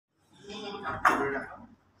সবাইকে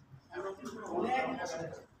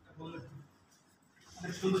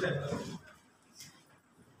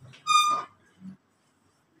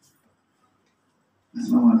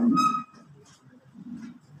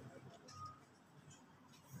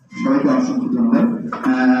অসংখ্য ধন্যবাদ।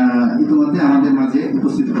 ইতিমধ্যে আমাদের মাঝে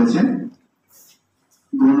উপস্থিত হয়েছেন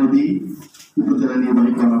গৌরনদী উপজেলা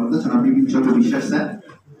নির্বাহী কর্মকর্তা জনাব বিপিন চন্দ্র বিশ্বাস স্যার।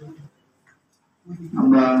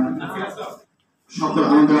 আমরা সকল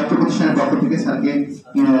আমাদের অর্থ প্রতিষ্ঠানের পক্ষ থেকে স্যারকে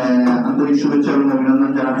আন্তরিক শুভেচ্ছা এবং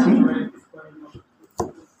অভিনন্দন জানাচ্ছি।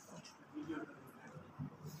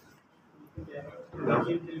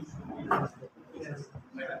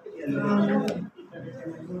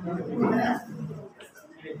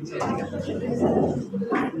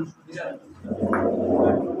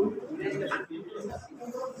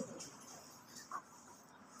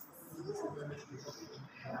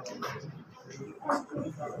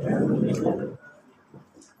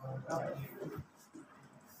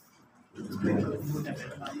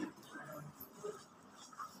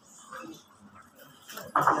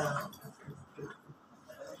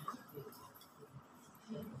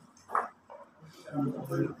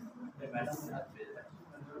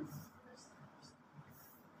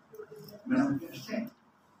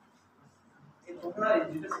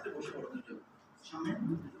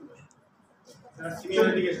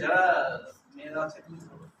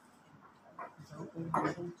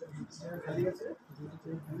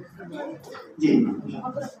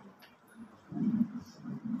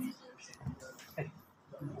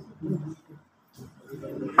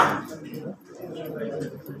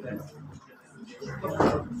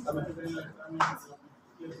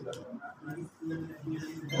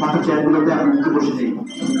 চেয়ারগুলোতে আমি একটু বসে নেই।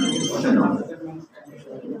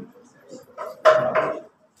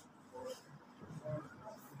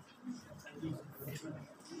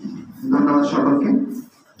 ধন্যবাদ সকলকে।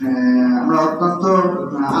 আমরা অত্যন্ত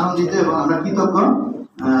আনন্দিত এবং আমরা কৃতজ্ঞ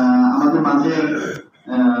আমাদের মাঝে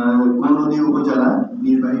গৌরনদী উপজেলা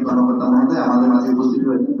নির্বাহী কর্মকর্তা মহোদয় আমাদের মাঝে উপস্থিত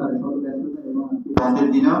হয়েছেন। তার এবং বন্ধের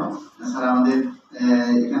দিনেও স্যার আমাদের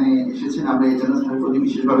এখানে এসেছেন। আমরা এই জন্য স্যারের প্রতি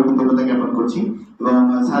বিশেষভাবে কৃতজ্ঞতা জ্ঞাপন করছি এবং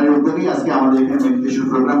স্যারের উদ্যোগেই আজকে আমাদের এখানে মেডিটেশন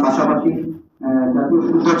প্রোগ্রাম, পাশাপাশি জাতীয়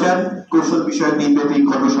শুদ্ধাচার কৌশল বিষয়ক দিনব্যাপী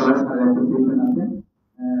কর্মশালার স্যারের একটা সেশন আছে।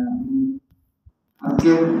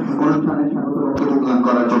 আজকের অনুষ্ঠানে স্বাগত বক্তব্য প্রদান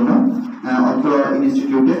করার জন্য অত্র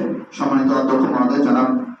ইনস্টিটিউটের সম্মানিত অধ্যক্ষ মহোদয় জনাব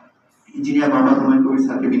ইঞ্জিনিয়ার মোহাম্মদ হুমায়ুন কবির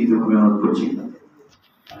স্যারকে বিনীতভাবে অনুরোধ করছি।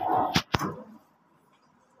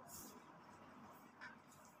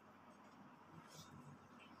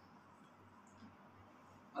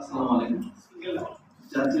 আসসালামু আলাইকুম।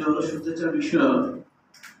 জাতীয় শুদ্ধাচার বিষয়ক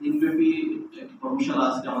দিনব্যাপী একটি কর্মশালা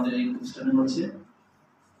আজকে আমাদের এই প্রতিষ্ঠানে হচ্ছে।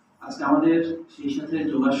 আজকে আমাদের সেই সাথে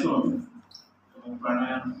যোগাসন এবং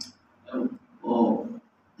প্রাণায়াম ও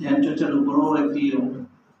ধ্যান চর্চার উপরও একটি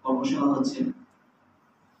কর্মশালা হচ্ছে।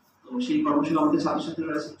 তো সেই কর্মশালা আমাদের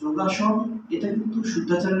ছাত্রছাত্রীরা আছে। যোগাসন এটা কিন্তু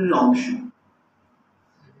শুদ্ধাচারের অংশ।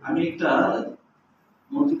 আমি একটা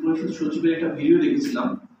মন্ত্রী পরিষদ সচিবের একটা ভিডিও দেখেছিলাম।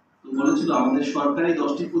 তো বলেছিল আমাদের সরকারি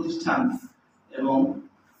 10টি প্রতিষ্ঠান এবং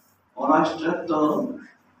অরাষ্ট্রায়ত্ত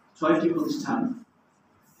 6টি প্রতিষ্ঠান,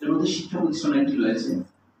 এর মধ্যে শিক্ষা প্রতিষ্ঠান একটি রয়েছে।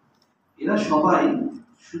 এরা সবাই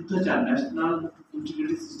শুদ্ধাচার ন্যাশনাল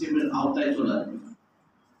ইন্টিগ্রেটেড সিস্টেমের আওতায় চলে আসবে।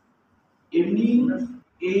 এমনি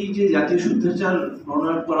এই যে জাতীয় শুদ্ধাচার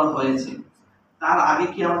প্রণয়ন করা হয়েছে, তার আগে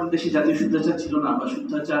কি আমাদের দেশে জাতীয় শুদ্ধাচার ছিল না বা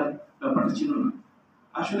শুদ্ধাচার ব্যাপারটা ছিল না?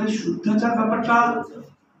 আসলে শুদ্ধাচার ব্যাপারটা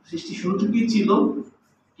সৃষ্টি শুরু থেকেই ছিল।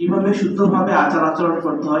 কিভাবে শুদ্ধভাবে আচার আচরণ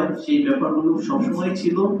করতে হয় সেই ব্যাপারগুলো সবসময়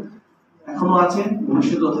ছিল, এখনো আছে,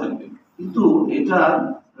 ভবিষ্যতেও থাকবে। কিন্তু এটা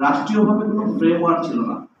রাষ্ট্রীয়ভাবে কোনো ফ্রেমওয়ার্ক ছিল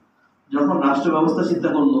না। যখন রাষ্ট্র ব্যবস্থা চিন্তা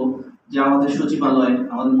করলো যে আমাদের সচিবালয়,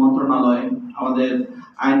 আমাদের মন্ত্রণালয়, আমাদের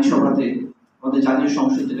আইনসভাতে, আমাদের জাতীয়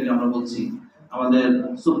সংসদ যেটাকে আমরা বলছি, আমাদের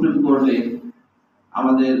সুপ্রিম কোর্টে,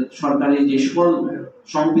 আমাদের সরকারি যে সকল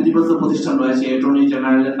সংবিধিবদ্ধ প্রতিষ্ঠান রয়েছে, অ্যাটর্নি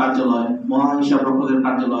জেনারেলের কার্যালয়, মহা হিসাব রক্ষকের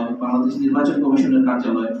কার্যালয়, বাংলাদেশ নির্বাচন কমিশনের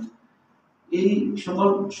কার্যালয়, এই সকল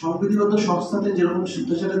সংবিধিবদ্ধ সংস্থাতে যেরকম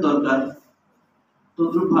শুদ্ধাচারের দরকার,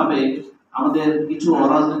 তদ্রুপ ভাবে আমাদের কিছু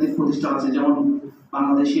অরাজনৈতিক প্রতিষ্ঠান আছে, যেমন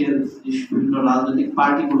বাংলাদেশের যে বিভিন্ন রাজনৈতিক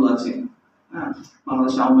পার্টিগুলো আছে,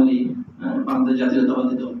 বাংলাদেশ আওয়ামী লীগ, বাংলাদেশ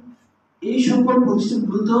জাতীয়তাবাদী দল, এই সকল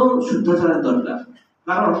প্রতিষ্ঠানগুলোতেও শুদ্ধাচারের দরকার।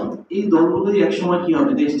 কারণ এই দলগুলোই একসময় কি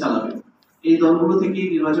হবে, দেশ চালাবে। এই দলগুলো থেকে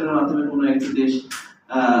নির্বাচনের মাধ্যমে কোনো একটি দেশ,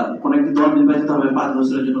 কোন একটি দল নির্বাচিত হবে, 5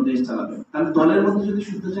 বছরের জন্য দেশ চালাবে। তাহলে দলের মধ্যে যদি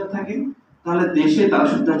শুদ্ধাচার থাকে, তাহলে দেশে তারা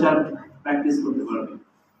শুদ্ধাচার প্র্যাকটিস করতে পারবে।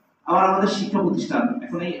 আবার আমাদের শিক্ষা প্রতিষ্ঠান,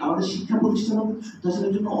 এখন এই আমাদের শিক্ষা প্রতিষ্ঠান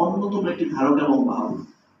শুদ্ধাচারের জন্য অন্যতম একটি ধারক এবং বাহক।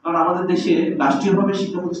 কারণ আমাদের দেশে রাষ্ট্রীয়ভাবে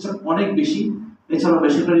শিক্ষা প্রতিষ্ঠান অনেক বেশি, এছাড়াও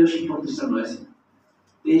বেসরকারি শিক্ষা প্রতিষ্ঠান রয়েছে।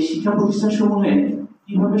 এই শিক্ষা প্রতিষ্ঠান সমূহে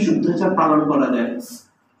কিভাবে শুদ্ধাচার পালন করা যায়,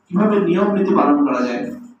 কিভাবে নিয়ম নীতি পালন করা যায়,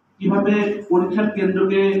 কিভাবে পরীক্ষার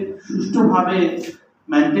কেন্দ্রকে সুষ্ঠুভাবে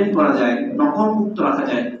মেনটেন করা যায়, নকল মুক্ত রাখা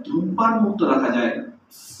যায়, ধূমপান মুক্ত রাখা যায়,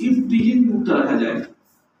 ইফটিজিং মুক্ত রাখা যায়,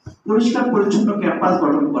 পরিষ্কার পরিচ্ছন্ন ক্যাম্পাস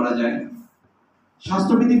গঠন করা যায়,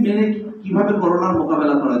 স্বাস্থ্যবিধি মেনে কিভাবে করোনার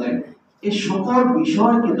মোকাবেলা করা যায়, এই সকল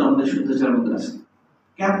বিষয় কিন্তু আমাদের শুদ্ধাচারের মধ্যে আছে।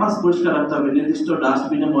 ক্যাম্পাস পরিষ্কার রাখতে হবে, নির্দিষ্ট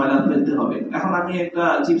ডাস্টবিনে ময়লা ফেলতে হবে। এখন আমি একটা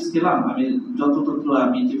চিপস খেলাম, আমি যত্রতত্র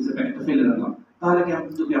আমি চিপসের প্যাকেটটা ফেলে রাখলাম, তাহলে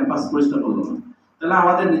কিন্তু ক্যাম্পাস পরিষ্কার করবো না। তাহলে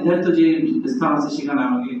আমাদের নির্ধারিত যে স্থান আছে সেখানে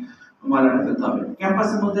আমাকে ময়লাটা ফেলতে হবে।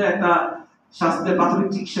 ক্যাম্পাসের মধ্যে একটা স্বাস্থ্যের প্রাথমিক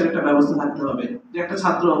চিকিৎসার একটা ব্যবস্থা থাকতে হবে, যে একটা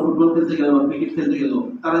ছাত্র ফুটবল খেলতে গেল বা ক্রিকেট খেলতে গেল,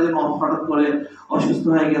 তারা যেন হঠাৎ করে অসুস্থ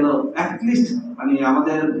হয়ে গেল, অ্যাটলিস্ট মানে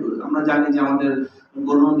আমরা জানি যে আমাদের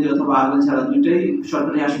গৌরনদী অথবা আগল ছাড়া দুইটাই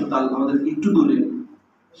সরকারি হাসপাতাল আমাদের একটু দূরে।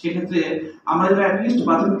 সেক্ষেত্রে আমরা যেন অ্যাটলিস্ট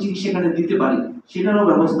প্রাথমিক চিকিৎসা এখানে দিতে পারি, সেটারও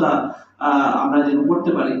ব্যবস্থা আমরা যেন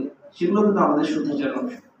করতে পারি, সেগুলো কিন্তু আমাদের শুদ্ধাচার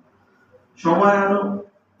অংশ।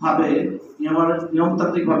 সময়ানুভাবে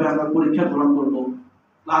নিয়মতান্ত্রিক ভাবে আমরা পরীক্ষা গ্রহণ করব,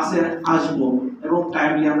 ক্লাসে আসবো এবং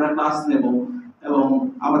টাইমলি আমরা ক্লাস নেব, এবং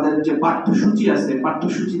আমাদের যে পাঠ্যসূচি আছে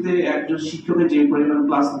পাঠ্যসূচিতে একজন শিক্ষকের যে পরিমাণ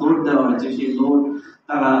ক্লাস লোড দেওয়া হয়েছে সেই লোড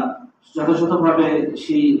তারা যথাযথভাবে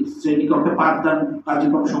সেই শ্রেণীকক্ষে পাঠদান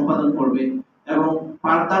কার্যক্রম সম্পাদন করবে, এবং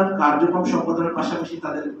পাঠদান কার্যক্রম সম্পাদনের পাশাপাশি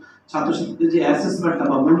তাদের ছাত্রছাত্রীদের যে অ্যাসেসমেন্টটা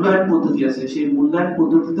বা মূল্যায়ন পদ্ধতি আছে সেই মূল্যায়ন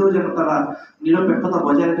পদ্ধতিতেও যেন তারা নিরপেক্ষতা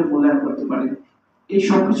বজায় রেখে মূল্যায়ন করতে পারে। এই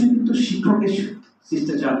সবকিছু কিন্তু শিক্ষকের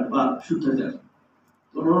শিষ্টাচার বা শুদ্ধাচার।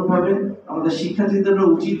 অনুরূপভাবে আমাদের শিক্ষার্থীদেরও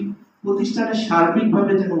উচিত প্রতিষ্ঠানের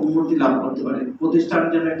সার্বিকভাবে যেন উন্নতি লাভ করতে পারে, প্রতিষ্ঠান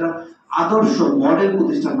যেন একটা আদর্শ মডেল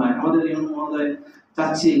প্রতিষ্ঠান হয়। আমাদের এই মহোদয়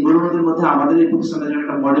চাচ্ছি গৌরনদীর মধ্যে আমাদের এই প্রতিষ্ঠানটা যেন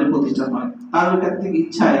একটা মডেল প্রতিষ্ঠান হয়। তার থেকে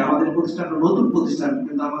ইচ্ছায় আমাদের প্রতিষ্ঠানটা নতুন প্রতিষ্ঠান,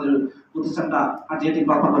 কিন্তু আমাদের প্রতিষ্ঠানটা আটিয়াটি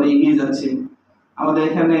পাপা করে এগিয়ে যাচ্ছে। আমাদের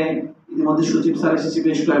এখানে ইতিমধ্যে সচিব স্যার এসেছে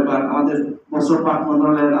বেশ কয়েকবার, আমাদের বছর পাঠ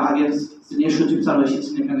মন্ত্রণালয়ের আগের সিনিয়র সচিব স্যার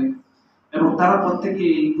এসেছেন এখানে, এবং তারা প্রত্যেকে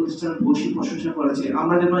এই প্রতিষ্ঠানের বসি প্রশংসা করেছে।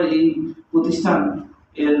 আমরা যেন এই প্রতিষ্ঠান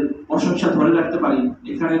এর প্রশংসা ধরে রাখতে পারি,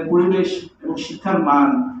 এখানে পরিবেশ এবং শিক্ষার মান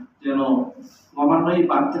যেন ক্রমান্বয়ে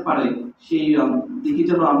বাড়তে পারে, সেই দিকে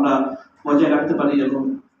যেন আমরা বজায় রাখতে পারি, এবং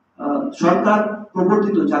সরকার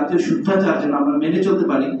প্রবর্তিত জাতীয় শুদ্ধাচার যেন আমরা মেনে চলতে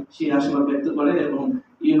পারি সেই আশাবাদ ব্যক্ত করে, এবং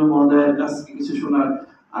ইউনো মহোদয়ের কাছ থেকে কিছু শোনার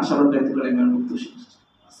আশাবাদ ব্যক্ত করে আমি আমার বক্তব্য শেষ করছি।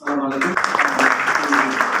 আসসালামু আলাইকুম।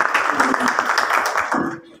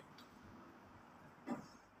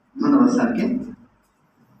 ধন্যবাদ স্যারকে।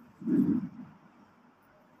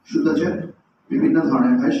 শুদ্ধাচার বিভিন্ন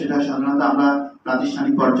ধরনের হয়, সেটা সাধারণত আমরা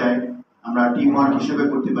প্রাতিষ্ঠানিক পর্যায়ে আমরা টিম ওয়ার্ক হিসেবে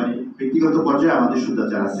করতে পারি, ব্যক্তিগত পর্যায়ে আমাদের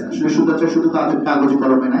শুদ্ধাচার আছে। আসলে শুদ্ধাচার শুধু তাদের কাগজে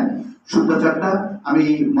কলমে নয়, শুদ্ধাচারটা আমি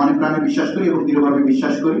মনে প্রাণে বিশ্বাস করি এবং দৃঢ়ভাবে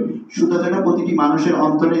বিশ্বাস করি শুদ্ধাচারটা প্রতিটি মানুষের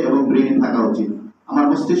অন্তরে এবং ব্রেনে থাকা উচিত। আমার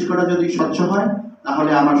মস্তিষ্কটা যদি স্বচ্ছ হয়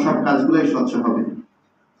তাহলে আমার সব কাজগুলোই স্বচ্ছ হবে।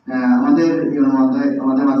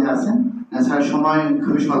 আমাদের মাঝে আছেন স্যার, সময়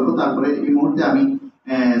খুবই স্বল্প, তারপরে এই মুহূর্তে আমি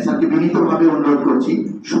স্যারকে বিনীতভাবে অনুরোধ করছি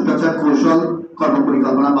শুদ্ধাচার কৌশল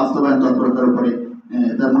কর্মপরিকল্পনা বাস্তবায়ন তৎপরতার উপরে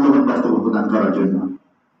তার মূল্যবান বক্তব্য প্রদান করার জন্য।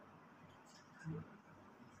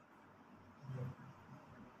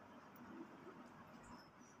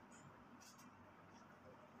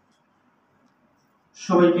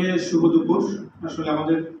 সবাইকে শুভ দুপুর। আসলে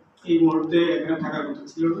আমাদের এই মুহূর্তে এখানে থাকার কথা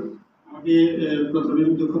ছিল না, আমাকে প্রথমে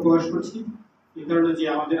দুঃখ প্রকাশ করছি এই কারণে যে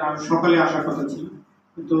আমাদের আর সকালে আসার কথা ছিল,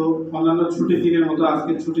 কিন্তু অন্যান্য ছুটির দিনের মতো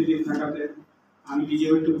আজকে ছুটির দিন থাকাতে আমি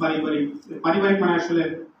নিজেও একটু পারিবারিক মানে আসলে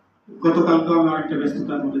গতকালকেও আমি অনেকটা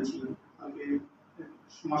ব্যস্ততার মধ্যে ছিলাম। কালকে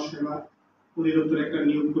সমাজসেবা পরিদপ্তরে একটা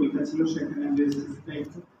নিয়োগ পরীক্ষা ছিল, সেখানে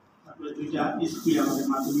তারপরে দুইটা স্কুলে আমাদের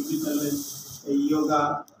মাধ্যমিক বিদ্যালয়ে এই যোগা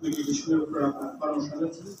মেডিটেশনের উপর আপনার কর্মশালা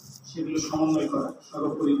ছিল, সেগুলো সমন্বয় করা।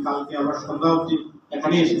 সর্বোপরি কালকে আবার সন্ধ্যা অবধি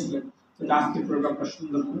এখানে এসেছিলেন, আজকে প্রোগ্রামটা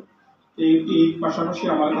সুন্দর করে। এই পাশাপাশি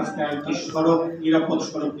আমার আজকে একটি নিরাপদ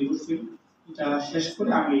সড়ক দিবস ছিল, এটা শেষ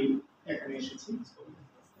করে আমি এখানে এসেছি।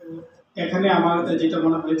 এখানে আমার যেটা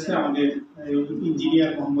মনে হয়েছে আমাদের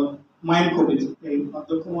ইঞ্জিনিয়ার মোহাম্মদ মাইন কবির এই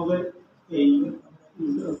অধ্যক্ষ মহোদয় এই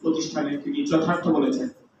প্রতিষ্ঠানে তিনি যথার্থ বলেছেন।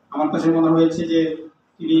 আমার কাছে মনে হয়েছে যে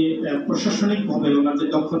তিনি প্রশাসনিকভাবে ওনার যে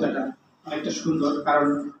দক্ষতাটা অনেকটা সুন্দর, কারণ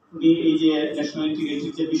উনি এই যে ন্যাশনাল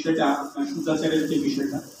ইন্টিগ্রিটির যে বিষয়টা, আপনার শুদ্ধাচারের যে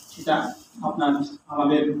বিষয়টা, সেটা আপনার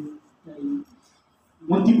আমাদের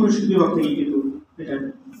মন্ত্রী পরিষদ বিভাগ থেকে কিন্তু এটা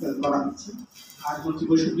করা হচ্ছে। আর মন্ত্রী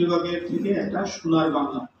পরিষদ বিভাগের থেকে একটা সোনার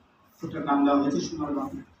বাংলা, ওটার নাম দেওয়া হয়েছে সোনার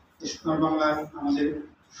বাংলা। এই সোনার বাংলা আমাদের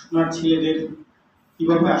সোনার ছেলেদের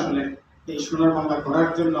কিভাবে আসলে এই সোনার বাংলা করার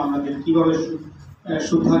জন্য আমাদের কিভাবে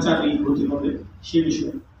শুদ্ধাচারী হতে হবে সে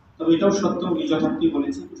বিষয়ে। তবে এটাও সত্য, উনি যথার্থই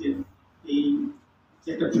বলেছেন যে এই যে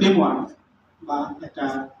একটা ফ্রেমওয়ার্ক, বা একটা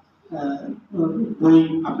বই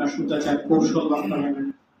আপনার শুদ্ধাচার কৌশল বাস্তবায়নের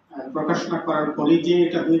প্রকাশনা করার পরে যে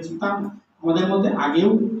এটা হয়েছে তা না। আমাদের মধ্যে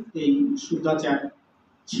আগেও এই শুদ্ধাচার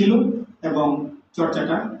ছিল এবং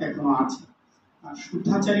চর্চাটা এখনো আছে। আর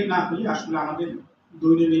শুদ্ধাচারী না হলে আসলে আমাদের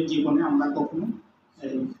দৈনন্দিন জীবনে আমরা কখনো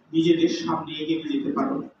নিজেদের সামনে এগিয়ে নিয়ে যেতে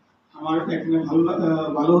পারবো না। আমার এখানে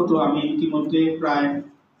ভালো হতো, আমি ইতিমধ্যে প্রায়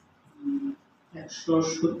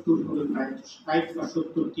 170 হবে, প্রায় 60 বা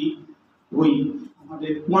 70টি বই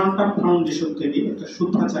আমাদের কোয়ান্টাম ফাউন্ডেশন থেকে একটা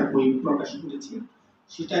শুদ্ধাচার বই প্রকাশ করেছি।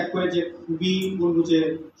 সেটা একবারে যে খুবই বলবো যে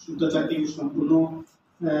শুদ্ধাচারকে সম্পূর্ণ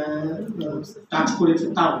টাচ করেছে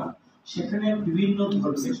তাও না। সেখানে বিভিন্ন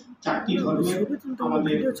ধর্মের 4টি ধর্মের,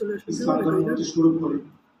 আমাদের ইসলাম ধর্ম থেকে শুরু করে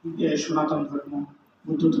সনাতন ধর্ম,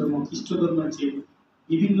 বৌদ্ধ ধর্ম, খ্রিস্ট ধর্মের যে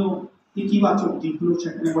বিভিন্ন ইতিবাচক দিকগুলো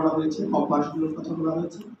সেখানে বলা হয়েছে, অভ্যাসগুলোর কথা বলা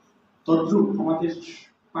হয়েছে। তদ্রূপ আমাদের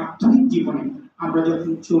প্রাথমিক জীবনে আমরা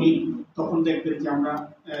যখন চলি তখন দেখবেন যে আমরা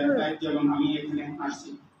যেমন আমি এখানে আসছি,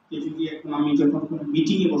 যদি এখন আমি যখন কোনো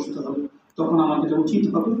মিটিংয়ে বসতে হবে তখন আমাদের উচিত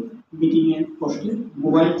হবে মিটিংয়ে বসলে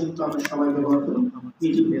মোবাইল, যেহেতু আমরা সবাই ব্যবহার করি,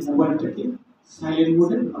 মিটিংয়ে মোবাইলটাকে সাইলেন্ট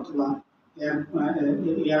মোডে অথবা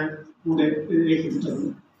এয়ার মোডে রেখে দিতে হবে।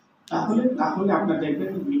 তাহলে আপনার দেখবেন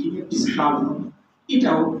মিটিংয়ে ডিস্টার্ব হবে।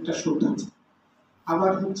 এটাও একটা শ্রদ্ধা আছে।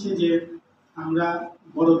 আবার হচ্ছে যে আমরা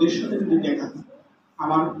বড়দের সাথে যদি দেখা হয়,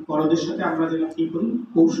 আমার বড়দের সাথে আমরা যেন কি করি,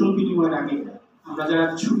 কৌশল বিনিময়ের আগে আমরা যারা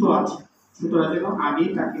ছোট আছে, ছোটরা যেন আগেই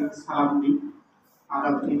তাকে সালাম দিই,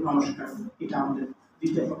 আদাব দিই, নমস্কার, এটা আমাদের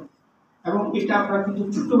দিতে হবে। এবং এটা আমরা কিন্তু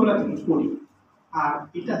ছোটবেলা থেকে করি। আর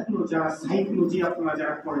এটা হলো যারা সাইকোলজি আপনারা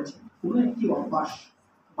যারা পড়েছেন, কোনো একটি অভ্যাস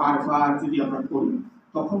বারবার যদি আমরা করি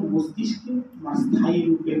তখন মস্তিষ্কে স্থায়ী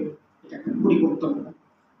রূপে এটা একটা পরিবর্তন হয়।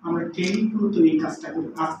 আমরা ট্রেনিংগুলোতে এই কাজটা করি।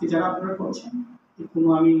 আজকে যারা আপনারা করছেন, কোনো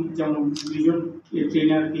আমি যেমন 2জন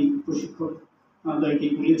ট্রেনার, এই প্রশিক্ষক দলকে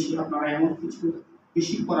বলেছি আপনারা এমন কিছু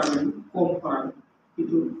বেশি করাবেন, কম করাবেন,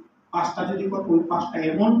 কিন্তু 5টা যদি ওই 5টা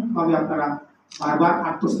এমনভাবে আপনারা বারবার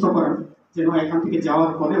আত্মস্থ করেন যেন এখান থেকে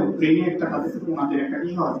যাওয়ার পরেও ব্রেনে একটা তাদের থেকে ওনাদের একটা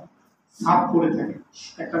কি হয়, ছাপ পড়ে থাকে,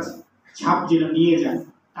 একটা ছাপ যেন নিয়ে যায়।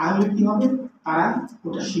 তাহলে কি হবে, তারা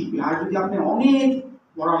ওটা শিখবে। আর যদি আপনি অনেক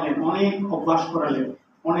পড়ালেন, অনেক অভ্যাস করালেন,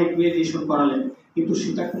 অনেক মেডিটেশন করালেন, কিন্তু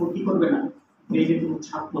সেটা কোনো কি করবে না, ব্রেনে কোনো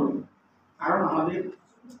ছাপ পড়বে। কারণ আমাদের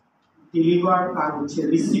ডেলিভার আর হচ্ছে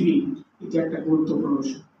রিসিভিং, এটা একটা গুরুত্বপূর্ণ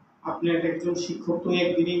বিষয়। আপনি একজন শিক্ষক তো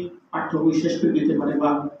একদিনেই পাঠ্য বই শেষ করে দিতে পারে বা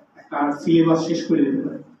একটা সিলেবাস শেষ করে দিতে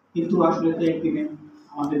পারে, কিন্তু আসলে তো একদিনে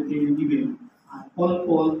আমাদের ব্রেনে দিবে না। আর অল্প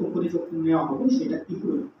অল্প করে যখন নেওয়া হবে সেটা কি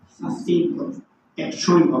করবে, সাস্টেইন হবে,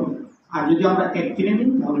 টেকসই হবে। আর যদি আমরা একদিনে নিই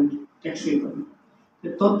তাহলে টেকসই হবে।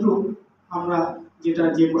 তদ্রূপ আমরা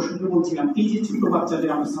যে প্রসঙ্গে বলছিলাম, এই যে ছোট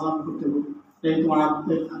বাচ্চাদের আমরা সালাম করতে বলি, তোমার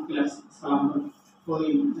আঙ্কেল আসছে সালাম করে, ওই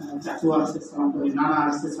চাচু আসছে সালাম করে, নানা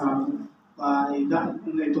আসছে সালাম করে, বা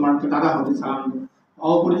তোমার দাদা হবে সালাম করে,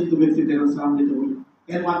 অপরিচিত ব্যক্তিদের সালাম দিতে বলি।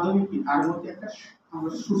 এর মাধ্যমে কি, তার মধ্যে একটা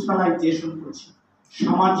আমরা সোশ্যালাইজেশন করছি,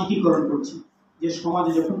 সামাজিকীকরণ করছি। যে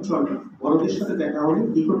সমাজে যখন চলে, বড়দের সাথে দেখা হলে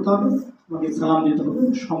কি করতে হবে, তোমাকে সালাম দিতে হবে,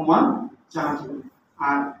 সম্মান জানাতে হবে।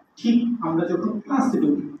 আর ঠিক আমরা যখন ক্লাসে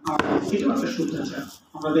ঢুকি, সেটাও একটা শুদ্ধাচার।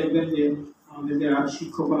 আমরা দেখবেন যে আমাদের যারা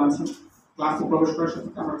শিক্ষকগণ আছেন, ক্লাসে প্রবেশ করার সাথে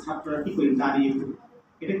আমরা ছাত্ররা কি করি, দাঁড়িয়ে পড়ি।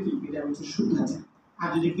 এটা কি, এটা হচ্ছে শুদ্ধাচার। আর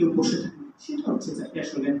যদি কেউ বসে থাকে, সেটা হচ্ছে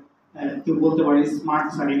আসলে কেউ বলতে পারে স্মার্ট,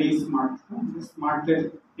 স্যার এটাই স্মার্ট, স্মার্টের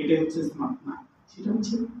এটাই হচ্ছে স্মার্ট না। সেটা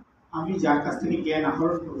হচ্ছে আমি যার কাছ থেকে জ্ঞান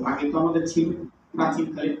আহরণ করবো। আগে তো আমাদের ছিল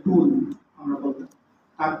প্রাচীনকালে টুল আমরা বলতাম,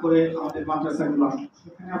 তারপরে আমাদের মাদ্রাসাগুলো আসলো,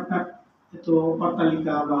 সেখানে আপনার তো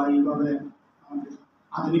অট্টালিকা বা এইভাবে আমাদের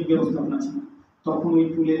আধুনিক ব্যবস্থাপনা ছিল। তখন ওই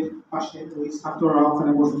টুলের পাশে ওই ছাত্ররা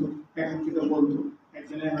ওখানে বসতো, এখান থেকে বলতো,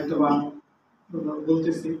 একজনে হয়তো বা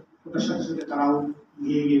বলতেছে, ওটার সাথে সাথে তারাও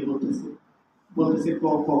গিয়ে গিয়ে বলতেছে ক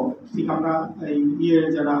ক। ঠিক আমরা এই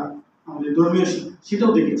যারা আমাদের ধর্মীয়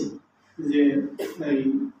সেটাও দেখেছি যে এই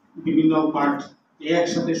বিভিন্ন পাঠ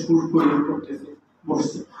একসাথে সুর করে করতেছে,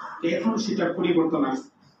 বসছে। এখন সেটার পরিবর্তন আসছে।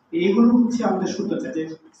 এইগুলো হচ্ছে আমাদের শুদ্ধতা, যে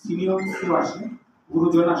সিনিয়র কেউ আসলে,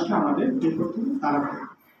 গুরুজন আসলে আমাদের এই করতে তারা।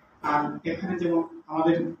 আর এখানে যেমন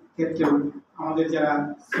আমাদের ক্ষেত্রেও আমাদের যারা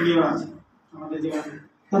সিনিয়র আছে, আমাদের যেমন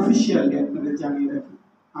অফিসিয়ালি আপনাদের জানিয়ে রাখি,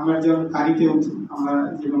 আমরা যেমন গাড়িতে উঠি, আমরা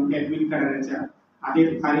যেমন অ্যাডমিট কার্ডের যা আগের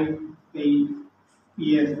গাড়ির এই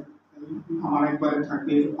ইয়ের, আমার একবারে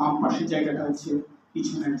থাকবে বাম পাশের জায়গাটা হচ্ছে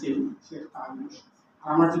পিছনের যে সেটা। আর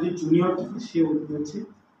আমার যদি জুনিয়র থাকে, সে উঠবে হচ্ছে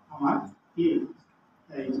আমার ইয়ে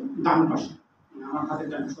এই ডান পাশে, আমার হাতের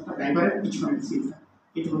ডান পাশে, ড্রাইভারের পিছনের সিটটা।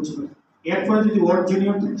 এটা হচ্ছে কথা। এরপরে যদি ওর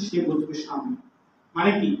জুনিয়র থাকে, সে বসবে সামনে।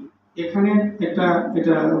 মানে কি, এখানে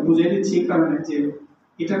এটা বুঝিয়ে দিচ্ছি এই কারণে যে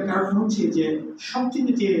এটার কারণ হচ্ছে যে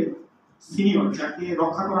সবচেয়ে যে সিনিয়র, যাকে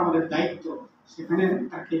রক্ষা করা আমাদের দায়িত্ব, সেখানে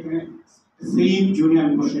তাকে এখানে সেম জোনে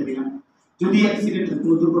আমি বসে দিলাম। যদি অ্যাক্সিডেন্ট হয়,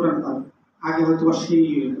 কোনো দুর্ঘটনা হয়, আগে হয়তো বা সেই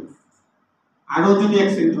আরো যদি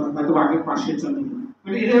অ্যাক্সিডেন্ট হয় হয়তো আগে পাশের জন্য,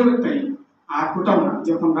 মানে এটাও একটাই। আর ওটাও না,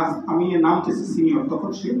 যখন আমি নামতেছি সিনিয়র,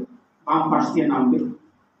 তখন সে বাম পাশ দিয়ে নামবে,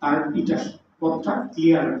 তার ইটা পথটা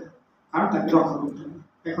ক্লিয়ার রাখে, কারণ তাকে রক্ষা করতে হবে।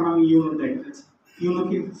 এখন আমি ইউনো দায়িত্ব আছি,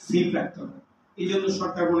 ইউনোকে সেফ রাখতে হবে। এই জন্য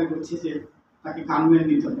সরকার মনে করছে যে তাকে গানম্যান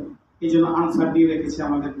দিতে হবে, এই জন্য আনসার দিয়ে রেখেছে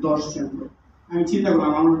আমাদের 10 জন। আমি চিন্তা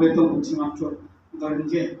করলাম আমার বেতন হচ্ছে মাত্র ধরেন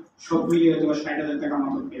যে সব মিলিয়ে হয়তো 60,000 টাকা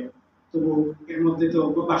মতো পেয়ে, তবু এর মধ্যে তো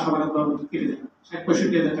বাসা ভাড়া বাবদ কেটে যায়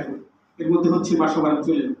 60-65,000 টাকা, এর মধ্যে হচ্ছে বাসা ভাড়া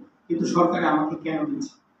চলে যায়। কিন্তু সরকারে আমাকে কেন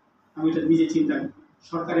দিচ্ছে? আমি এটা নিজে চিন্তা করি।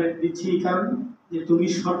 সরকারের দিচ্ছে এই কারণে যে তুমি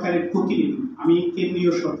সরকারের প্রতিনিধি, আমি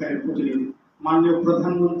কেন্দ্রীয় সরকারের প্রতিনিধি, মাননীয়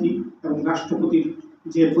প্রধানমন্ত্রী এবং রাষ্ট্রপতির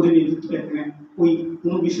যে প্রতিনিধিত্ব, এখানে ওই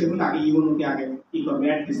কোনো বিষয় হলে আগে ইউনোকে আগে ই করবে,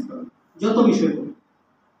 অ্যাড্রেস করবে যত বিষয় হবে।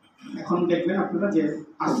 এখন দেখবেন আপনারা যে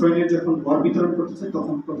আশ্রয়ের যখন ঘর বিতরণ করতেছে,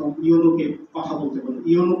 তখন প্রথম ইউনোকে কথা বলতে বলে,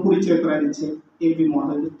 ইউনো পরিচয় করা দিচ্ছে এমপি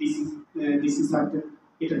মহোদয়, ডিসি স্যারদের,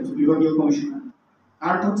 এটা হচ্ছে বিভাগীয় কমিশনার।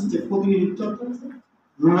 আরটা হচ্ছে যে প্রতিনিধিত্ব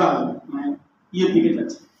রুরাল, মানে ইয়ের দিকে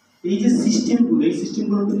যাচ্ছে। এই যে সিস্টেমগুলো, এই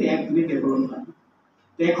সিস্টেমগুলো কিন্তু একদিনে ডেভেলপ হয়।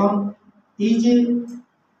 তো এখন এই যে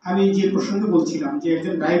আমি যে প্রসঙ্গে বলছিলাম যে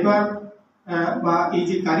একজন ড্রাইভার বা এই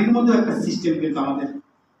যে গাড়ির মধ্যে একটা সিস্টেম কিন্তু আমাদের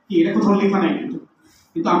কি, এটা কোথাও লেখা নাই,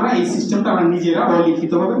 কিন্তু আমরা এই সিস্টেমটা আমরা নিজেরা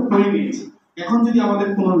অলিখিতভাবে করে নিয়েছি। এখন যদি আমাদের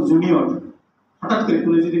কোনো জুনিয়র হঠাৎ করে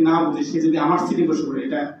কোনো যদি না বুঝে, সে যদি আমার সিটে বসে পড়ে,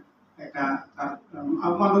 এটা একটা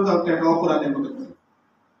আমাদের একটা অপরাধের মতো করে।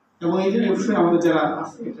 এবং এই জন্য অবশ্যই আমাদের যারা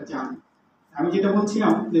আছে এটা জানে। আমি যেটা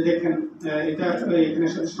বলছিলাম যে দেখেন, এটা এখানে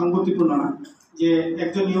সাথে সঙ্গতিপূর্ণ না যে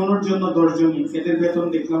একজন ইউনোর জন্য 10 জনই, এদের বেতন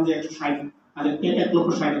দেখলাম যে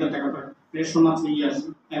 1,60,000 টাকা পায়, রেশন আছে, ইয়ে আছে,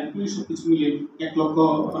 সব কিছু মিলে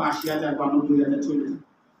 1,80,000 বা 90,000 চলে যায়।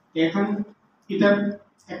 এখানে এটার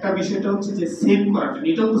একটা বিষয়টা হচ্ছে যে সেভ করার জন্য,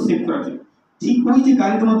 এটাও তো সেভ করার জন্য। ঠিক ওই যে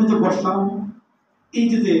গাড়ির মধ্যে যে বসলাম, এই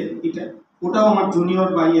যে এটা, ওটাও আমার জুনিয়র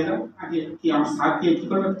বা ইয়েরা আগে কি আমার স্যারকে কি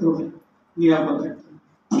করে রাখতে হবে, নিরাপদ রাখতে হবে।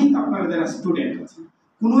 ঠিক আপনারা যারা স্টুডেন্ট আছেন,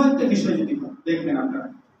 কোনো একটা বিষয় যদি হয়, দেখবেন আপনারা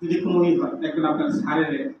যদি কোনো হয়, দেখবেন আপনার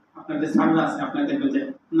স্যারের, আপনার যে স্যাররা আছে, আপনার দেখবেন যে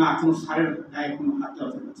না কোনো স্যারের গায়ে কোনো হাত দেওয়া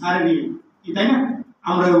যাবে না, স্যারের ইয়ে, তাই না?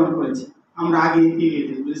 আমরা এমন করেছি, আমরা আগে এগিয়ে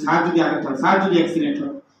দিই, স্যার যদি আঘাত হয়, স্যার যদি অ্যাক্সিডেন্ট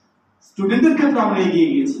হয়, স্টুডেন্টদের ক্ষেত্রে আমরা এগিয়ে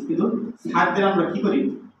গিয়েছি, কিন্তু স্যারদের আমরা কি করি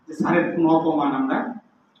যে স্যারের কোনো অপমান আমরা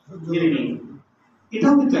মেনে নিই।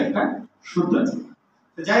 এটাও কিন্তু একটা শুদ্ধাচার।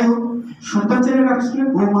 যাই হোক, শুদ্ধাচারের আসলে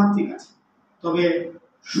বহুমাত্রিক আছে। তবে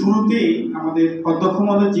শুরুতেই আমাদের অধ্যক্ষ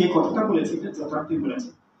মহোদয় যে কথাটা বলেছে, এটা যথার্থই বলেছে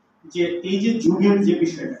যে এই যে যুগের যে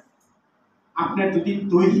বিষয়টা, আপনার যদি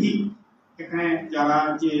দৈহিক, এখানে যারা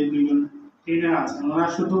যে 2 জন ট্রেনার আছেন, ওরা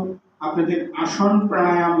শুধু আপনাদের আসন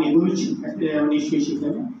প্রাণায়াম এগুলি নিশ্চয়ই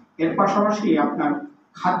শিখাবেন, এর পাশাপাশি আপনার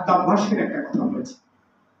খাদ্যাভ্যাসের একটা কথা বলেছে,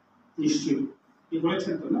 নিশ্চয়ই কি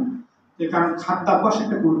বলেছেন তো না? কারণ খাদ্যাভ্যাস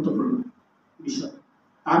একটা গুরুত্বপূর্ণ বিষয়।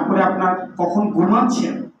 তারপরে আপনার কখন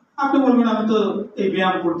ঘুমাচ্ছেন, আপনি বলবেন আমি তো এই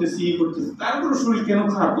ব্যায়াম করতেছি তারপরে শরীর কেন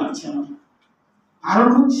খারাপ লাগছে আমার? কারণ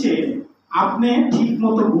হচ্ছে আপনি ঠিক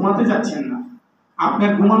মতো ঘুমাতে যাচ্ছেন না।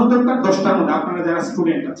 আপনার ঘুমানো দরকার 10টার মধ্যে, আপনারা যারা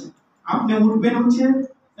স্টুডেন্ট আছেন, আপনি উঠবেন হচ্ছে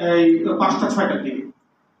এই 5টা-6টার দিকে,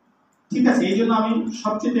 ঠিক আছে? এই জন্য আমি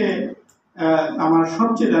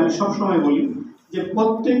আমি সবসময় বলি যে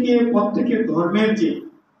প্রত্যেকের ধর্মের যে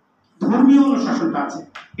ধর্মীয় অনুশাসনটা আছে,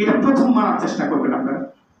 এটা প্রথম মানার চেষ্টা করবেন আপনারা।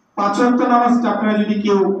 5 ওয়াক্ত নামাজটা আপনারা যদি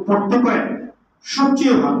কেউ পড়তে পারেন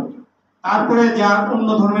সবচেয়ে ভালো। তারপরে অন্য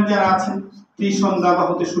ধর্মের যারা আছেন, ত্রিসন্ধ্যা বা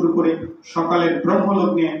হতে শুরু করে সকালের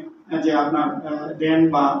ব্রহ্মলগ্নে যে আপনার ধ্যান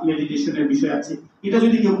বা মেডিটেশনের বিষয় আছে, এটা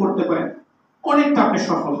যদি কেউ করতে পারেন, অনেকটা আপনি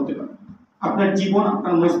সফল হতে পারেন। আপনার জীবন,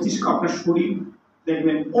 আপনার মস্তিষ্ক, আপনার শরীর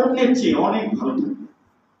দেখবেন অন্যের চেয়ে অনেক ভালো থাকবে,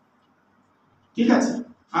 ঠিক আছে?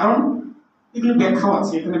 কারণ এগুলো ব্যাখ্যাও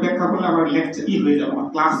আছে, এখানে ব্যাখ্যা করলে আমার লেকচার হয়ে যাবে, আমার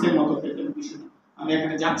ক্লাসের মতো হয়ে যাবে বিষয়, আমি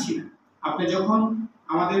এখানে যাচ্ছি না। আপনি যখন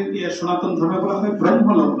আমাদের সনাতন ধর্মে বলা হয়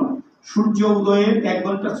ব্রহ্মলগ্ন, সূর্য উদয়ের 1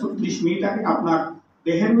 ঘন্টা 36 মিনিট আগে আপনার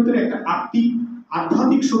দেহের ভিতরে একটা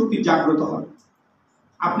আধ্যাত্মিক শক্তি জাগ্রত হয়।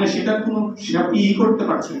 আপনি সেটার কোনো করতে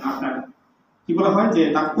পারছেন না, আপনারা কি বলা হয় যে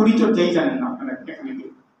তার পরিচর্যাই জানেন না আপনারা এখানে,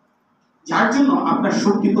 যার জন্য আপনার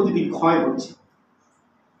শক্তি প্রতিদিন ক্ষয় হচ্ছে।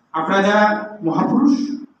 আপনারা যারা মহাপুরুষ,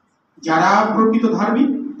 যারা প্রকৃত ধার্মিক,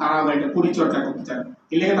 তারা আবার এটা পরিচর্যা করতে চান,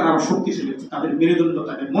 এর লেগে তারা আবার শক্তিশালী হচ্ছে, তাদের মেরুদণ্ড,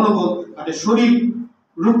 তাদের মনোবল, তাদের শরীর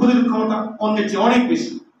রোগ প্রতিরোধ ক্ষমতা অন্যের চেয়ে অনেক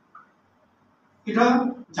বেশি। এটা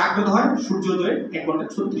জাগ্রত হয় সূর্যোদয়ের 1 ঘন্টা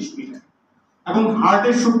 36 মিনিট, এবং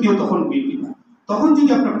হার্টের শক্তিও তখন বৃদ্ধি পায়। তখন যদি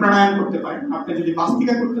আপনার প্রাণায়াম করতে পারেন, আপনি যদি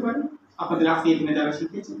বাস্তিকা করতে পারেন, আপনাদের আজকে এখানে যারা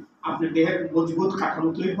শিখেছেন, আপনার দেহের মজবুত কাঠামো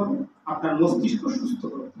তৈরি হবে, আপনার মস্তিষ্ক সুস্থ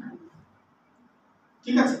হবে।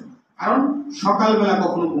 ঠিক আছে? কারণ সকালবেলা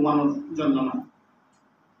কখনো ঘুমানোর জন্য না।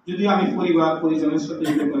 যদি আমি পরিবার পরিজনের সাথে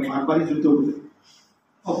বারবারই যুদ্ধ করি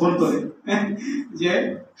অভ্যন্তরে যে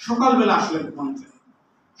সকালবেলা আসলে ঘুমানো যায়,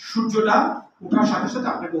 সূর্যটা ওঠার সাথে সাথে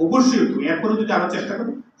আপনাকে অবশ্যই উঠবে। এরপরে যদি আরো চেষ্টা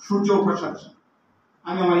করি সূর্য ওঠার সাথে সাথে,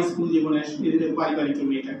 আমি আমার স্কুল জীবনে পারিবারিক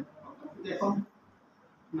জীবনে এটা এখন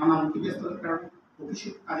নানামুখী ব্যস্ততার কারণে,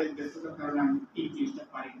 অফিসের কাজের ব্যস্ততার কারণে আমি এই জিনিসটা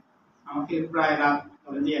পারি। আমাকে প্রায় রাত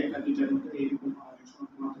ধরেন যে 1টা 2টার মধ্যে এরকম অনেক সময়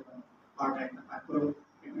ঘুমাতে পারে, 12টা 1টা। তারপরেও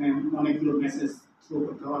এখানে অনেকগুলো মেসেজ থ্রো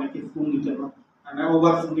করতে হয়, অনেকে ফোন দিতে হয়, কারণ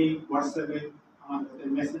ওভার ফোনে হোয়াটসঅ্যাপে আমাদের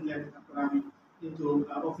মেসেঞ্জারে, তারপরে আমি কিন্তু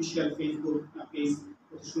অফিসিয়াল ফেসবুক পেজ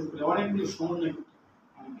থেকে শুরু করে অনেকগুলো সমন্বয় করতে হয়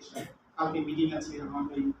অনেকের সাথে। কালকে মিটিং আছে, আমার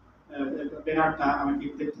ওই ব্যানারটা আমাকে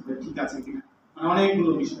দেখতে হবে ঠিক আছে কিনা, মানে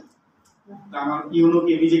অনেকগুলো বিষয়। আমার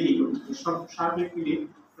ইউনোকে নিজেকেই করতে হবে, সব সার্বিক মিলে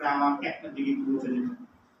প্রায় আমার 1টার দিকে ঘুমোতে যেতে হবে।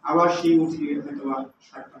 আবার সেই উঠিয়ে হয়তো বা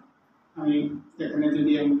 7টা। আমি এখানে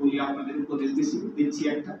যদি আমি বলি আপনাদের উপদেশ দিচ্ছি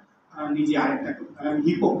একটা, আর নিজে আরেকটা করি, তাহলে আমি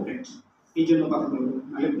হিপোক্রেট এই জন্য কথা বলবো,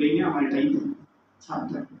 নাহলে ব্রেইনে আমার এটাই ছাপ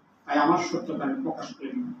থাকে, তাই আমার সত্যটা আমি প্রকাশ করে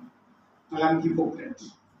নিই, তাহলে আমি হিপোক্রেট।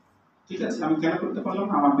 ঠিক আছে? আমি কেন করতে পারলাম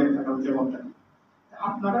না, আমার ব্যাখ্যাটা জবাবটা নেই।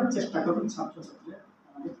 আপনারা চেষ্টা করুন ছাত্রছাত্রীরা,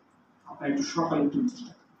 আপনারা একটু সকালে উঠতে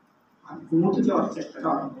চেষ্টা করুন, আর ঘুমোতে যাওয়ার চেষ্টাটা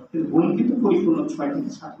আরম্ভ করুন। কিন্তু ঘুম কিন্তু পরিপূর্ণ 6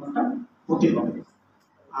 থেকে 7 ঘন্টা হতে হবে।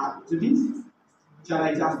 আর যদি যারা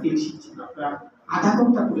এই আজকে শিখছেন, আপনারা আধা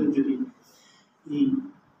ঘন্টা করে যদি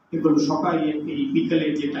এগুলো সকালে এই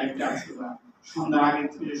বিকেলের যে টাইমটা আছে বা সন্ধ্যার আগের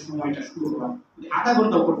যে সময়টা শুরু হওয়া, আধা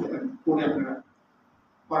ঘন্টাও করতে পারেন, করে আপনারা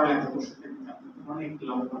পড়ালেখা করতে থাকবেন, আপনাদের অনেক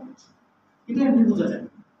লাভবান হচ্ছে। এটা এমনি বোঝা যায়,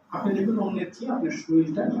 আপনি দেখুন অন্যের চেয়ে আপনার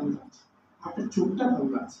শরীরটা ভালো লাগছে, আপনার চোখটা ভালো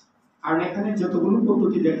লাগছে। কারণ এখানে যতগুলো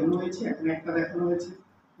পদ্ধতি দেখানো হয়েছে, এখানে একটা দেখানো হয়েছে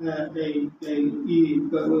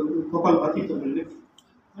কপালভাতি তো বললে,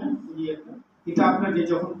 হ্যাঁ, এটা আপনার যে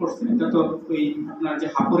যখন করছেন, এটা তো ওই আপনার যে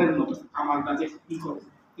হাপড়ের মতো আমারটা যে ই করে,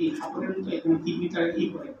 এই হাপড়ের মতো এখানে কিডনিটা ই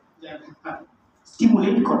করে,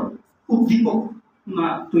 স্টিমুলেট করে, উদ্দীপক না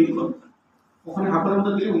তৈরি করে, ওখানে হাপড়ের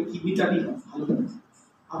মতো দিলে ওই কিডনিটাই ভালো থাকে।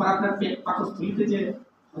 আবার আপনার পেট পাকস্থলীতে যে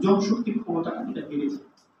হজম শক্তির ক্ষমতাটা এটা বেড়ে যায়।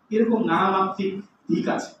 এরকম নানামাত্রিক দিক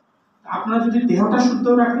আছে। আপনারা যদি দেহটা শুদ্ধ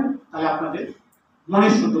রাখেন, তাহলে আপনাদের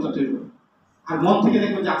মনের শুদ্ধতা তৈরি হবে। আর মন থেকে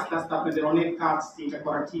দেখবেন যে আস্তে আস্তে আপনাদের অনেক কাজ, যেটা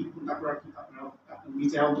করা ঠিক কোনটা করা ঠিক, আপনারা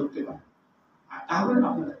নিজেরাও ধরতে পারেন। আর তাহলে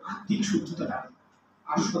আপনাদের আত্মিক শুদ্ধতা আসবে।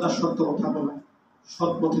 আর সদা সত্য কথা বলা,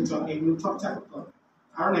 সৎ পথে চলা, এগুলো চর্চা করতে হবে।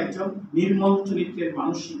 কারণ একজন নির্মল চরিত্রের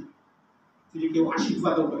মানুষই যদি কেউ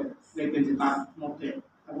আশীর্বাদও করে, দেখবেন যে তার মধ্যে,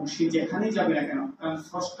 এবং সে যেখানেই যাবে না কেন, কারণ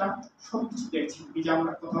স্রষ্টা সবকিছু দেখছে। এই যে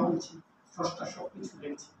আমরা কথা বলছি, স্রষ্টা সবকিছু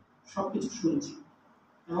দেখছে, সবকিছু শুনছি,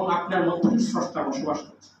 এবং আপনার মধ্যেই স্রষ্টা বসবাস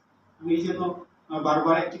করছে। আমি এই জন্য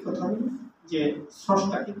বারবার একটি কথা বলি যে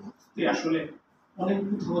স্রষ্টাকে খুঁজতে আসলে অনেক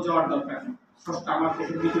কোথাও যাওয়ার দরকার নেই। স্রষ্টা আমার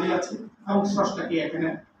দেহের ভিতরে আছে, এবং স্রষ্টাকে এখানে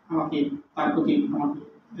আমাকে তার প্রতি আমাকে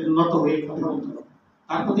নত হয়ে কথা বলতে হবে,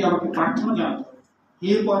 তার প্রতি আমাকে প্রার্থনা জানাতে হবে,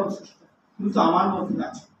 হে পরম স্রষ্টা, কিন্তু আমার মধ্যে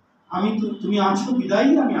আছে, আমি তো তুমি আছো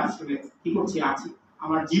বিদায়ী আমি আসলে কি করছি, আছি,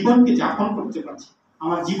 আমার জীবনকে যাপন করতে পারছি,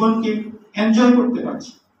 আমার জীবনকে এনজয় করতে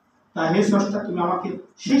পারছি। তা হে স্রষ্টা, তুমি আমাকে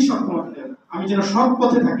সেই সক্ষমতা দেবে, আমি যেন সৎ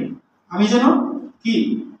পথে থাকি, আমি যেন কি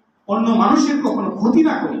অন্য মানুষের কখনো ক্ষতি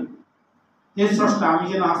না করি। হে স্রষ্টা, আমি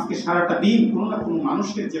যেন আজকে সারাটা দিন কোনো না কোনো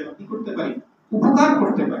মানুষের যেন কি করতে পারি, উপকার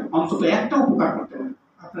করতে পারি, অন্তত একটা উপকার করতে পারি।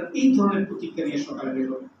 আপনার এই ধরনের প্রতিজ্ঞা নিয়ে সকালে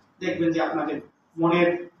বেরোবেন, দেখবেন যে আপনাদের মনের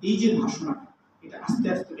এই যে ভাষণা, এটা আস্তে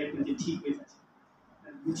আস্তে দেখবেন যে ঠিক হয়ে যাচ্ছে,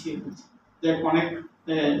 গুছিয়ে ফেলছে। দেখ অনেক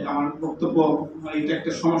আমার বক্তব্য, মানে এটা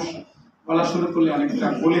একটা সমস্যা, বলা শুরু করলে অনেকটা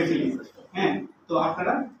বলে ফেলি। হ্যাঁ, তো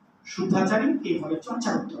আপনারা শুদ্ধাচারী এইভাবে চর্চা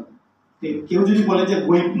করতে হবে। কেউ যদি বলে যে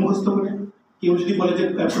বই মুখস্থ করে, কেউ যদি বলে যে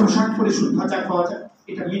পোশাক পরে শুদ্ধাচার পাওয়া যায়,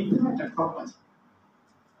 এটা মিথ্যা, একটা ঠক আছে।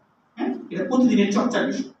 হ্যাঁ, এটা প্রতিদিনের চর্চার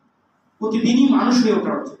বিষয়, প্রতিদিনই মানুষ হয়ে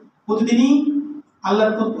ওঠা উচিত, প্রতিদিনই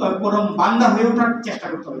আল্লাহর পরম বান্দা হয়ে ওঠার চেষ্টা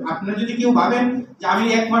করতে হবে। আপনারা যদি কেউ ভাবেন যে আমি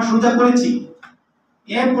 1 মাস রোজা করেছি,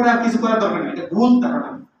 এরপরে আর কিছু করার দরকার নেই, এটা ভুল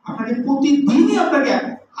ধারণা। আপনাকে প্রতিদিনই আপনাকে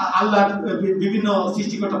আল্লাহর বিভিন্ন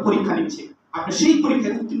সৃষ্টিকর্তা পরীক্ষা নিচ্ছে, আপনি সেই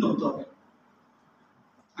পরীক্ষায় উত্তীর্ণ হতে হবে।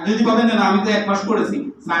 আর যদি বলেন যে না আমি তো 1 মাস করেছি,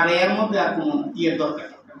 স্যার এর মধ্যে আর কোনো ইয়ের দরকার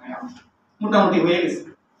নাই, মোটামুটি হয়ে গেছে।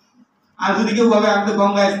 আর যদি কেউ ভাবে আমি তো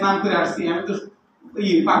গঙ্গায় স্নান করে আসছি, আমি তো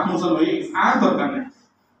পাক মোচন হয়ে গেছি, আর দরকার নেই,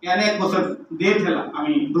 এর 1 বছর দিয়ে ফেলা,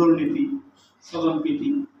 আমি দুর্নীতি, স্বজনপ্রীতি,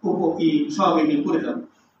 উপকি সব এগুলো করে যাবো,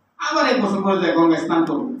 আবার 1 বছর পরে যায় গঙ্গায় স্নান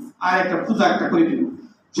করবো, আর একটা পূজা একটা করে দিব,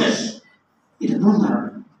 শেষ। এটা ভুল ধারণা।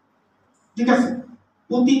 ঠিক আছে?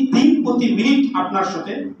 প্রতিদিন প্রতি মিনিট আপনার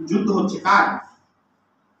সাথে যুদ্ধ হচ্ছে কার?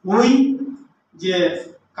 ওই যে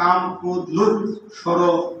কাম, ক্রোধ, লোভ, ষড়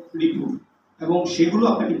রিপু, এবং সেগুলো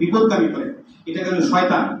আপনাকে বিপদগামী করে। এটা হলো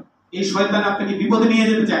শয়তান। এই শয়তান আপনাকে বিপদে নিয়ে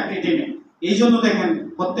যেতে চায় টেনে। এই জন্য দেখেন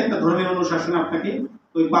প্রত্যেকটা ধর্মের অনুশাসনে আপনাকে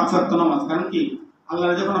ওই 5 ওয়াক্ত নামাজ, কারণ কি আল্লাহ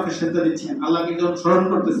যখন আপনি সেজদা দিচ্ছেন, আল্লাহকে যখন স্মরণ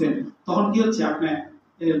করতেছেন, তখন কি হচ্ছে আপনার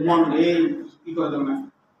মন এই কি করে দেবে না,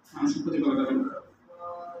 মানুষের ক্ষতি করে দেবে না।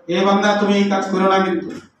 এই বান্দা তুমি এই কাজ করো না, কিন্তু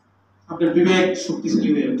আপনার বিবেক শক্তিশালী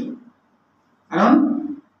হয়ে ওঠে। কারণ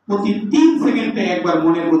প্রতি 3 সেকেন্ডে একবার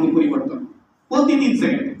মনের গতি পরিবর্তন, প্রতি 3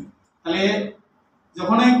 সেকেন্ডে। তাহলে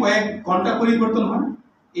যখন এই কয়েক ঘন্টা পরিবর্তন হয়,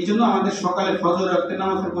 এই জন্য আমাদের সকালে ফজর রাখতে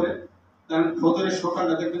নামাজের পরে, কারণ ফজরের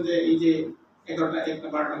সকালটা দেখবেন যে এই যে 11টা 1টা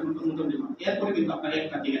 12টা ঘন্টা মতো দিলাম, এরপরে কিন্তু আপনার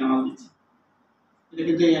 1টা দিকে নামাজ দিচ্ছে। এটা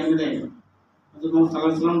কিন্তু এমনি দেয় না। যখন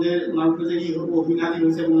সালাম যে নামটা যে অভিনাদি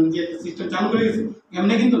হয়েছে এবং যে সিস্টেম চালু করে গেছে,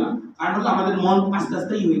 এমনি কিন্তু না। কারণ হলো আমাদের মন আস্তে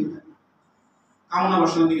আস্তে হয়ে থাকে, কামনা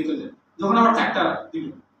বাসনার দিকে চলে যায়। যখন আবার 4টা দিল,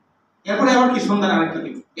 এরপরে আবার কি সন্ধ্যার আরেকটা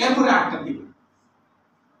দিল, এরপরে 8টার দিকে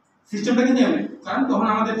সিস্টেমটা কিন্তু এমনি। কারণ তখন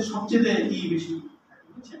আমাদের সবচেয়ে কি বেশি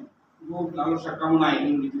বুঝছেন, ভোগ লালসা কামনা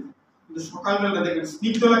এগুলো নিতে। কিন্তু সকালবেলা দেখেন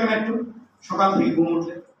স্নিগ্ধ লাগে না একটু, সকাল থেকে ঘুম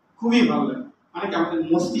উঠলে খুবই ভালো লাগে, মানে কি আমাদের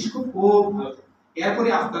মস্তিষ্ক খুব ভালো থাকে। এরপরে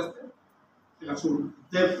আস্তে আস্তে এটা শুরু।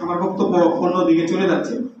 আমার বক্তব্য অন্য দিকে চলে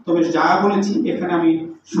যাচ্ছে, তবে যা বলেছি এখানে আমি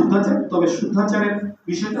শুদ্ধাচার। তবে শুদ্ধাচারের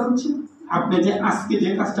বিষয়টা হচ্ছে আপনি যে আজকে যে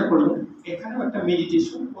কাজটা করলেন, এখানেও একটা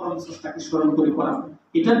মেডিটেশন, পরম স্রষ্টাকে স্মরণ করে করা,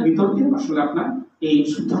 এটার ভিতর দিয়ে আসলে আপনার এই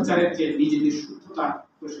শুদ্ধাচারের যে নিজেদের শুদ্ধতা।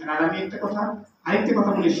 আর আমি আরেকটা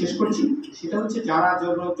কথা বলে শেষ করছি, সেটা হচ্ছে যারা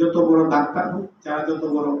যত বড় ডাক্তার হোক, যারা যত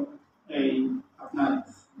বড় এই আপনার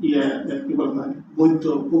কি বলতে হয় বৈদ্য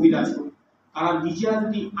কবিরাজ হোক, তারা নিজেরা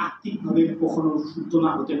যদি আত্মিকভাবে কখনো শুদ্ধ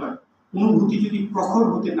না হতে পারে, অনুভূতি যদি প্রখর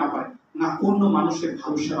হতে না পারে, না অন্য মানুষের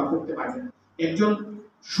ভালো সেবা করতে পারবে না। একজন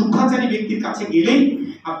শুদ্ধাচারী ব্যক্তির কাছে গেলেই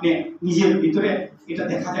আপনি নিজের ভিতরে এটা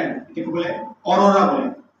দেখা যায় না, এটাকে বলে অরোরা বলে।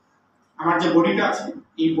 আমার যে বডিটা আছে,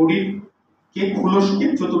 এই বডির কে খোলসকে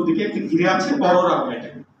চতুর্দিকে একটি ঘিরে আছে, অরোরা বলে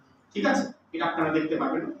এটাকে, ঠিক আছে? এটা আপনারা দেখতে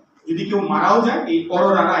পাবেন। যদি কেউ মারাও যায়, এই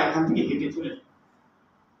অরোরারা এখান থেকে হেঁটে চলে যায়।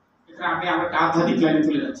 এখানে আমি আবার আধ্যাত্মিক লাইনে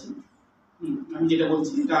চলে যাচ্ছি। আমি যেটা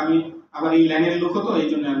বলছি এটা আমি আবার এই লাইনের লোক, তো এই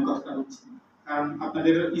জন্য আমি কথাটা বলছি। কারণ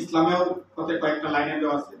আপনাদের ইসলামেও কয়েকটা লাইনে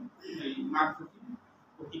দেওয়া আছে, এই মারফতি,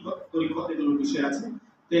 হকিকত, তরিকত এগুলোর বিষয় আছে।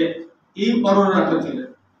 তো এই অরোরাটা চলে,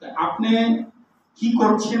 আপনি কি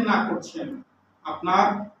করছেন না করছেন, আপনার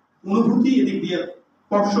অনুভূতি এদিক দিয়ে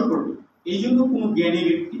স্পর্শ করবে। এই জন্য কোনো জ্ঞানী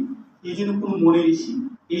ব্যক্তি, এই জন্য কোনো মনে ঋষি,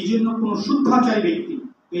 এই জন্য কোনো শুদ্ধাচারী ব্যক্তি,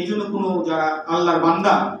 এই জন্য কোনো যারা আল্লাহর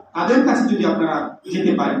বান্দা, তাদের কাছে যদি আপনারা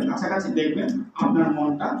যেতে পারেন, কাছাকাছি দেখবেন আপনার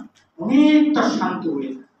মনটা অনেকটা শান্ত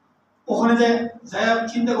হয়ে যায়। ওখানে যায়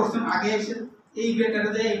চিন্তা করছেন আগে এসে এই বেটারে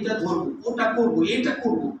যায় এটা ধরবো, ওটা করবো, এটা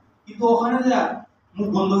করবো, কিন্তু ওখানে যায় মুখ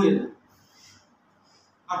বন্ধ হয়ে যায়।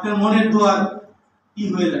 আপনার মনের দোয়ার কি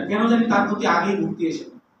হয়ে যায় কেন জানি, তার প্রতি আগেই ঘুরতে এসে।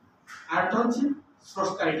 আরেকটা হচ্ছে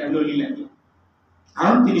স্রষ্টার এটা হলো লীলা,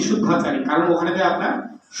 কারণ তিনি শুদ্ধাচারী। কারণ ওখানে যায় আপনার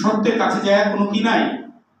সত্যের কাছে যায় কোনো কি নাই,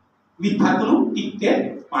 মিথ্যা কোনো টিকতে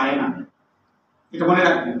পারে না, এটা মনে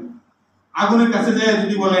রাখবেন। আগুনের কাছে যায়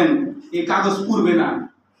যদি বলেন এই কাগজ পুড়বে না,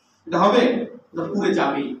 এটা হবে? এটা পুড়ে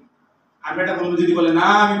যাবে। আর এটা বলবো যদি বলে না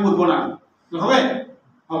আমি পুড়বো না, হবে?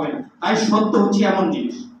 হবে না। তাই সত্য হচ্ছে এমন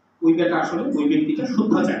জিনিস, ওই বেটা আসলে ওই ব্যক্তিটা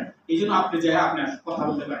শুদ্ধাচার। এই জন্য আপনি যায় আপনার কথা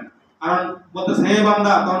বলতে পারেন। কারণ বলতেছে হে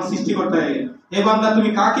বান্দা, তখন সৃষ্টিকর্তা হে বান্দা তুমি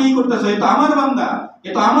কাকেই করতেছো, এ তো আমার বান্দা, এ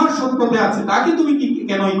তো আমার সত্যতে আছে, তাকে তুমি কি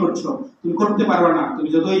কেনই করছো? তুমি করতে পারবে না, তুমি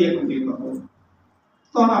যতই এখন থেকে কথা বলো।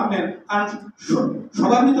 তখন আপনার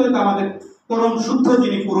সবার ভিতরে তো আমাদের পরম শুদ্ধ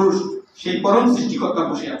যিনি পুরুষ, সেই পরম সৃষ্টিকর্তা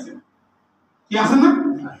বসে আছেন, কি আছেন না?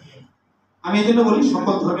 আমি এই জন্য বলি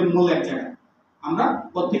সকল ধর্মের মূল এক জায়গায়। আমরা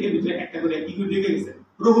প্রত্যেকের ভিতরে একটা করে কি ঢুকে গেছে,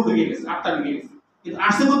 রোগ ঢুকে গেছে, আত্মা ঢুকে গেছে, কিন্তু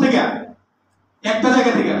আসছে কোথেকে? একটা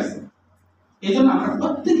জায়গা থেকে আসছে। এই জন্য আমরা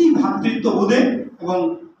প্রত্যেকেই ভ্রাতৃত্ব বোধে এবং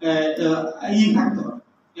থাকতে হবে।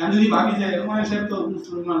 আমি যদি ভাবি যে রহমান সাহেব তো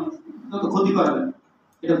মুসলমান, তো ক্ষতি করা যাবে,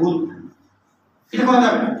 এটা ভুল, এটা করা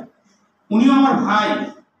যাবে না। উনিও আমার ভাই,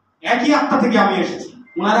 একই আত্মা থেকে আমি এসেছি,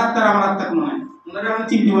 ওনার আত্মার আমার আত্মা কোনো নাই। ওনারা আমার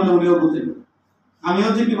চিন্তি বলে উনিও বুঝেন, আমিও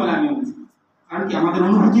চিন্তি বলে আমিও বুঝি, কারণ কি আমাদের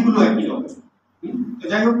অনুভূতিগুলো একই রকম।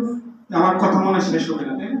 যাই হোক, আমার কথা মনে শেষ হবে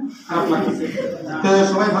না, তাই না? খারাপ লাগছে। তো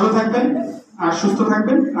সবাই ভালো থাকবেন আর সুস্থ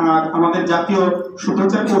থাকবেন। আর আমাদের জাতীয়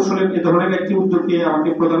শুদ্ধাচার কৌশলের এ ধরনের একটি উদ্যোগকে আমাকে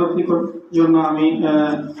প্রধানমন্ত্রীর জন্য আমি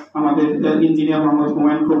আমাদের ইঞ্জিনিয়ার মোহাম্মদ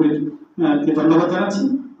হুমায়ুন কবির কে ধন্যবাদ জানাচ্ছি।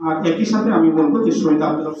 আর একই সাথে আমি বলবো যে শহীদ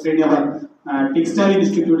আব্দুল শ্রেণী আবার টেক্সটাইল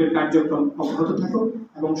ইনস্টিটিউটের কার্যক্রম অব্যাহত থাকুক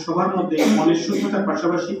এবং সবার মধ্যে মনের সুস্থতার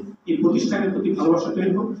পাশাপাশি এই প্রতিষ্ঠানের প্রতি ভালোবাসা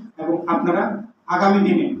তৈরি হোক, এবং আপনারা আগামী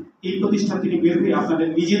দিনে এই প্রতিষ্ঠান থেকে বের হয়ে আপনাদের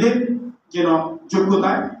নিজেদের যেন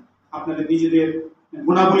যোগ্যতায়, আপনাদের নিজেদের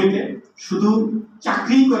গুণাবলীতে শুধু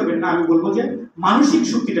চাকরিই করবেন না, আমি বলবো যে মানসিক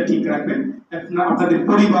শক্তিটা ঠিক রাখবেন, আপনাদের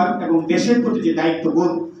পরিবার এবং দেশের প্রতি যে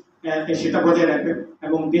দায়িত্ববোধ সেটা বজায় রাখবেন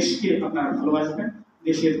এবং দেশকে আপনারা ভালোবাসবেন,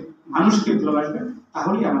 দেশের মানুষকে ভালোবাসবেন,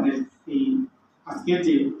 তাহলেই আমাদের এই আজকের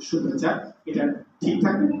যে শুদ্ধাচার এটা ঠিক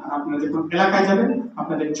থাকবে। আর আপনারা যখন এলাকায় যাবেন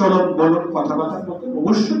আপনাদের চলন বলন কথাবার্তার মধ্যে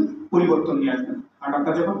অবশ্যই পরিবর্তন নিয়ে আসবেন। আর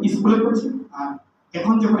আপনারা যখন স্কুলে পড়ছেন আর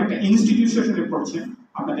এখন যখন একটা ইনস্টিটিউশনে পড়ছেন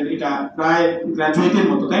আপনাদের এটা প্রায় গ্রাজুয়েটের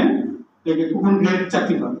মতো, তাই না? কোন গ্রেড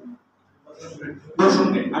চাকরি হয়? দশম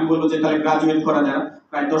গ্রেড। আমি বলবো যে তাহলে গ্রাজুয়েট করা যারা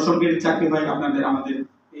প্রায় দশম গ্রেড চাকরি হয় আপনাদের। আমাদের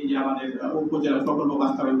এই যে আমাদের উপজেলা প্রকল্প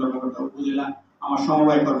বাস্তবায়ন কর্মকর্তা, উপজেলা আমার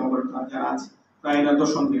সমবায় কর্মকর্তা যারা আছে প্রায় এরা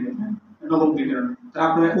দশম গ্রেডের, নবম গ্রেডের, তারা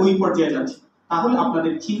আপনারা ওই পর্যায়ে যাচ্ছে। তাহলে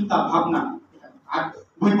আপনাদের চিন্তা ভাবনা আর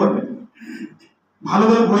বই পড়বেন, ভালো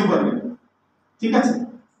ভালো বই পড়বেন, ঠিক আছে?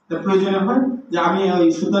 প্রয়োজন হয় যে আমি ওই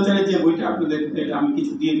শুদ্ধাচারের যে বইটা আপনাদের এটা আমি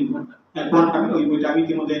কিছু দিয়ে দিব, কোয়ান্টামের ওই বইটা আমি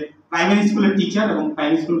ইতিমধ্যে প্রাইমারি স্কুলের টিচার এবং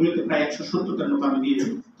প্রাইমারি স্কুলগুলোতে প্রায় 170টার মতো আমি দিয়ে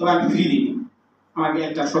দেবো। তবে আমি ফ্রি দিই, আমাকে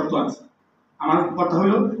একটা শর্ত আছে। আমার কথা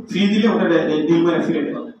হলো ফ্রি দিলে ওটা 2 মাসে ফিরে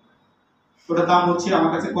দেবে। ওটার দাম হচ্ছে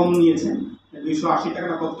আমার কাছে কম নিয়েছে, 280 টাকা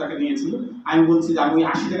না কত টাকা নিয়েছিল। আমি বলছি যে আমি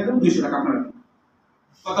 80 টাকা দেবো, 200 টাকা আপনারা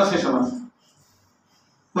কথা শেষ হওয়ার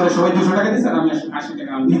পরে সবাই 200 টাকা দিয়েছে আর আমি 80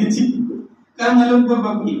 টাকা আমি দিয়েছি। কারণ নাহলে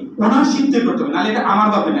কি ওনারশিপ তৈরি করতে হবে, নাহলে এটা আমার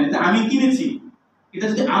পাবে না, এটা আমি কিনেছি, এটা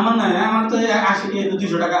যদি আমার না হয়, আমার তো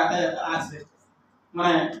 200 টাকা আছে,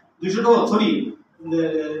 মানে 200 টাকা সরি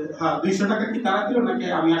হ্যাঁ 200 টাকা কি তারা দিল নাকি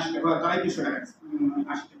আমি 80 টাকা, তারাই 200 টাকা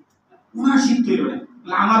 80 টাকা ওনারশিপ তৈরি হবে,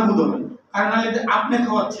 আমার বোধ হবে। কারণ নাহলে আপনি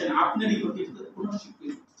খাওয়াচ্ছেন আপনারই ক্ষতি, ওনারশিপ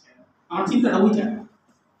তৈরি হচ্ছে। আমার চিন্তাটা ওই জায়গা।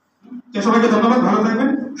 সবাইকে ধন্যবাদ, ভালো থাকবেন,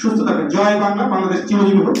 সুস্থ থাকবেন। জয় বাংলা, বাংলাদেশ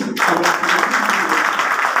চিরজীবী হোক।